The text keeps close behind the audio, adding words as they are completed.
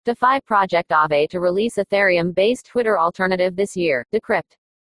DeFi project Aave to release Ethereum-based Twitter alternative this year. Decrypt.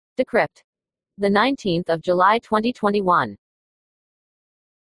 Decrypt. The 19th of July 2021.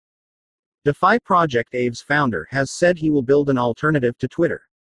 DeFi project Aave's founder has said he will build an alternative to Twitter.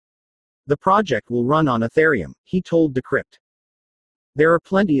 The project will run on Ethereum, he told Decrypt. There are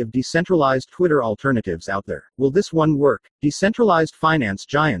plenty of decentralized Twitter alternatives out there. Will this one work? Decentralized finance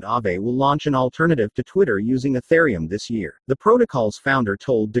giant Aave will launch an alternative to Twitter using Ethereum this year, the protocol's founder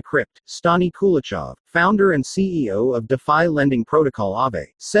told Decrypt. Stani Kulachov, founder and CEO of DeFi lending protocol Aave,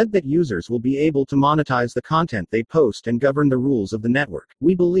 said that users will be able to monetize the content they post and govern the rules of the network.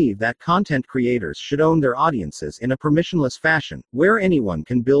 We believe that content creators should own their audiences in a permissionless fashion, where anyone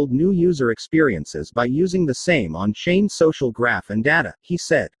can build new user experiences by using the same on-chain social graph and data, he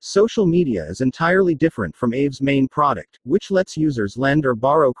said. Social media is entirely different from Aave's main product, which lets users lend or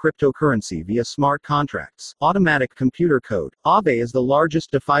borrow cryptocurrency via smart contracts, automatic computer code. Aave is the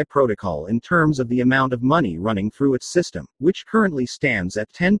largest DeFi protocol in terms of the amount of money running through its system, which currently stands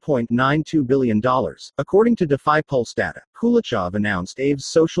at $10.92 billion. According to DeFi Pulse data, Kulachov announced Aave's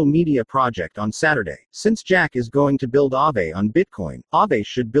social media project on Saturday. Since Jack is going to build Aave on Bitcoin, Aave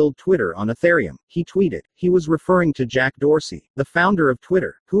should build Twitter on Ethereum, he tweeted. He was referring to Jack Dorsey, the founder of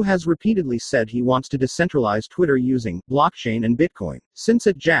Twitter, who has repeatedly said he wants to decentralize Twitter using blockchain and Bitcoin. Since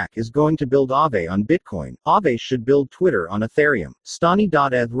Jack is going to build Aave on Bitcoin, Aave should build Twitter on Ethereum.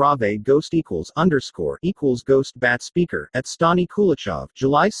 Stani.eth ghost equals ghost bat speaker at Stani Kulachov,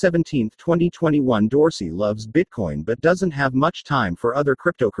 July 17, 2021. Dorsey loves Bitcoin but doesn't have much time for other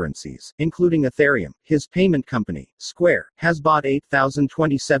cryptocurrencies, including Ethereum. His payment company, Square, has bought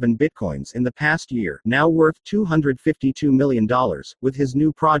 8,027 Bitcoins in the past year, now worth $252 million. With his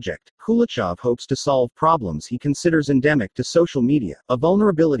new project, Kulachov hopes to solve problems he considers endemic to social media, a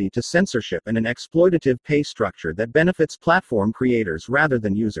vulnerability to censorship and an exploitative pay structure that benefits platform creators rather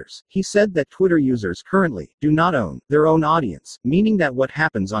than users. He said that Twitter users currently do not own their own audience, meaning that what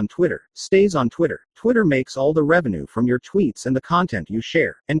happens on Twitter stays on Twitter. Twitter makes all the revenue from your tweets and the content you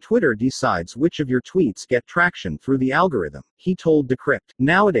share, and Twitter decides which of your tweets get traction through the algorithm, he told Decrypt.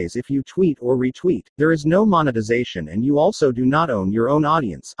 Nowadays, if you tweet or retweet, there is no monetization and you also do not own your own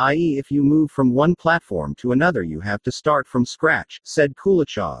audience, i.e. if you move from one platform to another you have to start from scratch, said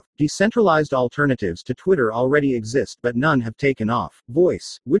Kulachov. Decentralized alternatives to Twitter already exist but none have taken off.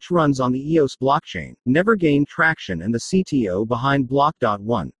 Voice, which runs on the EOS blockchain, never gained traction, and the CTO behind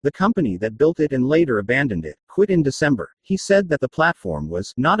Block.one, the company that built it and later abandoned it, quit in December. He said that the platform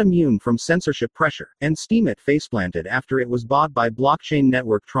was not immune from censorship pressure, and Steemit faceplanted after it was bought by blockchain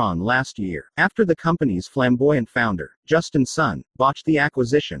network Tron last year. After the company's flamboyant founder, Justin Sun, botched the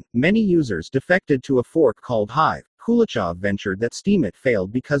acquisition, many users defected to a fork called Hive. Kulachov ventured that Steemit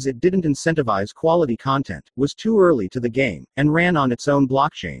failed because it didn't incentivize quality content, was too early to the game, and ran on its own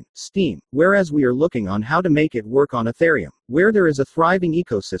blockchain, Steem, whereas we are looking on how to make it work on Ethereum, where there is a thriving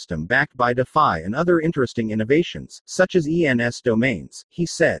ecosystem backed by DeFi and other interesting innovations, such as ENS domains, he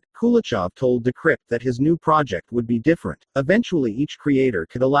said. Kulachov told Decrypt that his new project would be different. Eventually each creator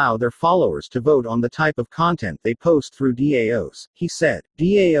could allow their followers to vote on the type of content they post through DAOs, he said.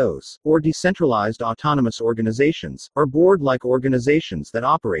 DAOs, or decentralized autonomous organizations, are board-like organizations that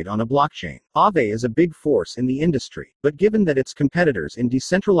operate on a blockchain. Aave is a big force in the industry, but given that its competitors in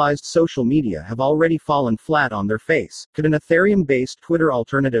decentralized social media have already fallen flat on their face, could an Ethereum-based Twitter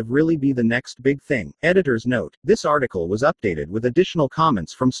alternative really be the next big thing? Editor's note: this article was updated with additional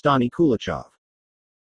comments from Stani Kulachov.